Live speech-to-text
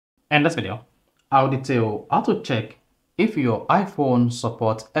In this video, I'll detail how to check if your iPhone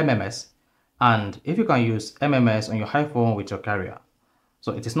supports MMS and if you can use MMS on your iPhone with your carrier.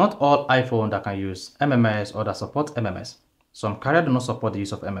 So it is not all iPhone that can use MMS or that support MMS. Some carrier do not support the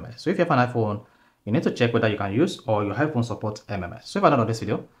use of MMS. So if you have an iPhone, you need to check whether you can use or your iPhone supports MMS. So if you're done with this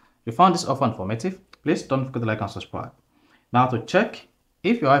video, you found this offer informative, please don't forget to like and subscribe. Now to check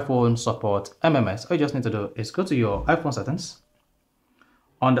if your iPhone supports MMS, all you just need to do is go to your iPhone settings.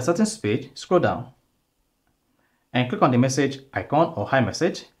 On the settings page, scroll down and click on the message icon or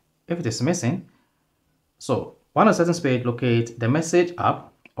iMessage if it is missing. So on the settings page, locate the message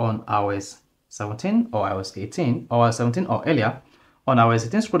app on iOS 17 or iOS 18 or iOS 17 or earlier. On iOS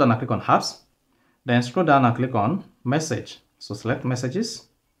 18, scroll down and click on apps. Then scroll down and click on message. So select messages.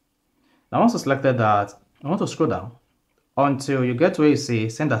 Now once you selected that, I want to scroll down until you get where you see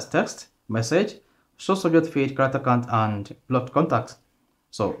send as text, message, show subject field, character count, and blocked contact.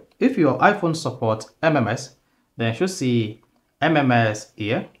 So if your iPhone supports MMS, then you should see MMS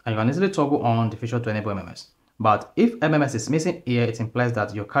here, and you can easily toggle on the feature to enable MMS. But if MMS is missing here, it implies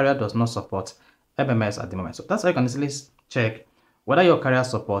that your carrier does not support MMS at the moment. So that's how you can easily check whether your carrier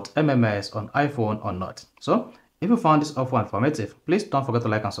supports MMS on iPhone or not. So if you found this offer informative, please don't forget to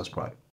like and subscribe.